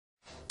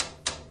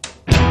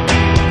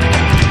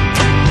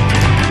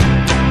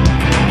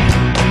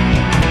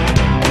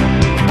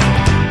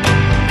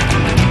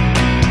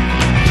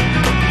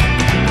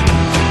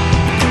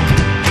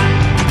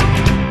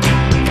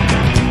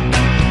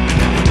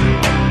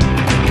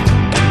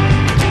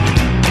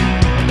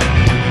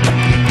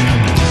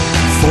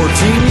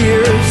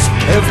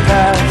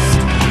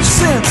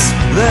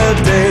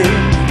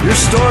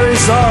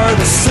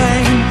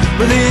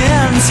but the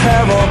ends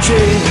have all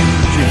changed.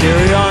 You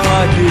carry on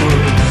like you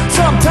were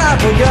some type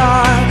of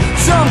guy.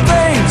 Some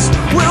things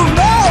will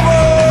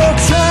never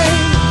change.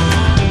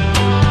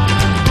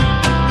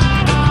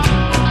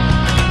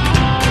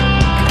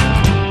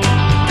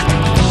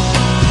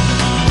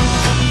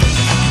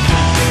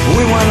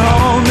 We went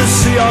home to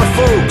see our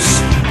folks.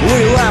 We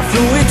laughed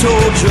and we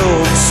told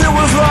jokes. It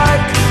was like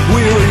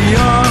we were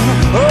young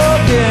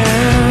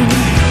again.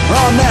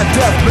 On that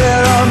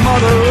deathbed our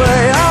mother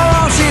lay. How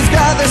long she's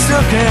got, they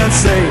still can't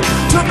say.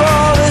 Took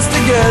all this to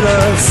get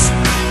us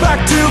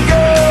back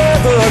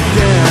together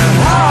again.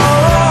 How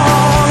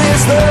long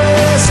is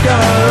this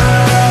gonna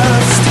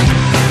last?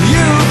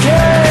 You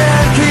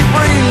can't keep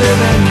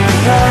reliving your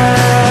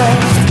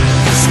past,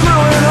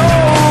 screwing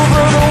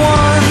over the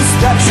ones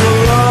that you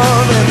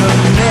love in the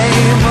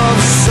name of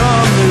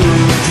some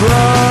new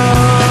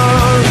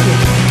drug.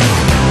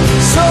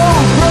 So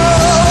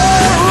brother,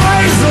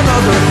 raise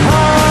another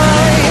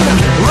pine,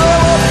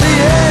 roll up the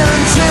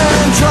engine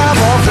and drive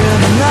off in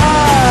the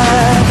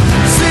night.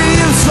 See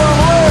you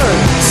somewhere,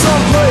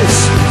 someplace,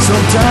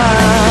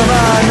 sometime.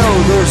 I know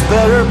there's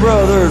better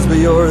brothers,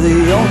 but you're the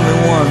only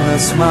one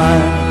that's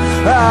mine.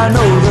 I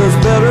know there's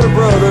better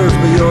brothers,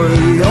 but you're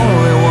the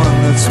only one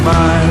that's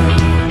mine.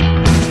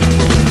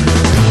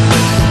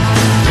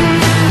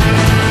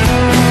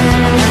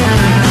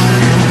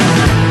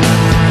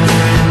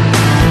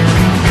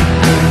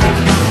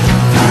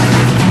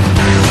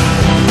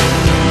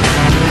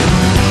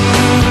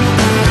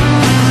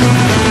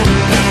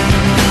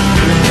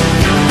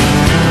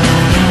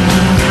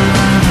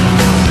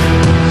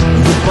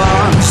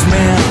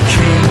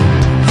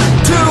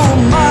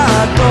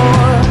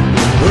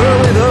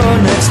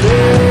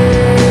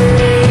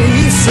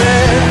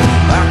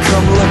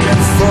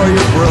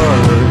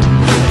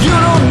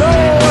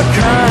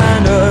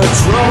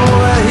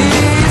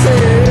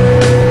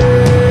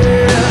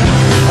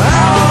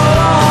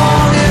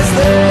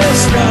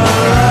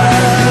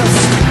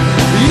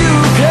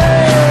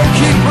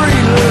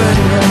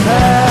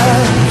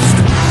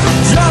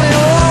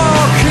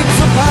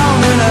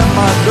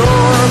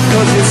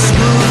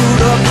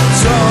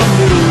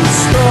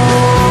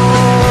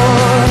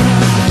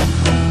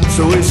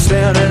 So he's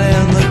standing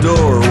in the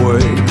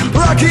doorway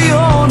like he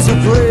owns the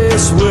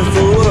place, with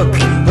a look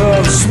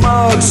of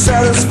smug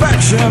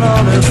satisfaction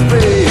on his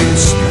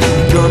face.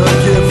 Gonna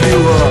give you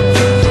up,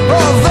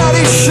 oh that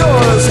he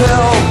sure as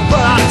hell.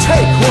 But I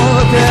take one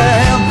look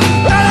at him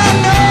and I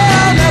know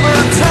I'll never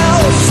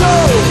tell. So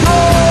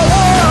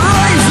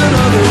raise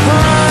another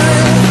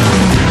pine,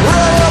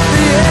 roll up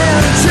the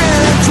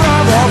engine and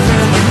drive off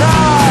in the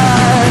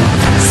night.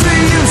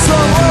 See you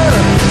somewhere,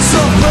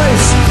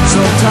 someplace,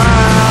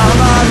 sometime.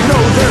 I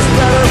know there's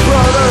better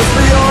brothers,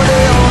 but you're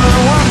the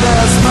only one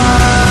that's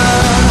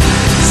mine.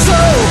 So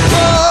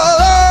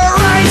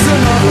raise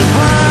another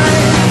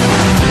pine,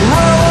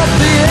 roll up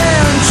the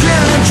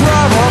engine and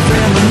drive off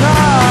in the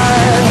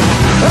night.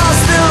 I'll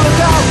still look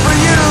out for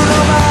you no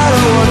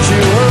matter what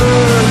you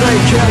heard. They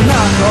can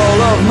knock all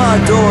of my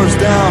doors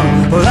down,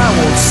 but I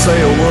won't say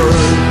a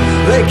word.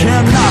 They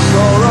can knock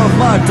all of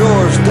my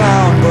doors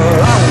down, but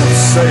I won't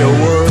say a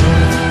word.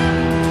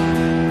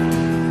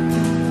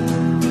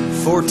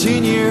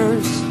 14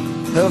 years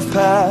have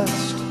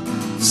passed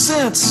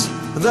since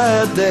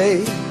that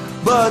day,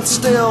 but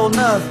still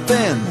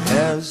nothing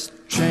has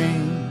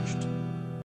changed.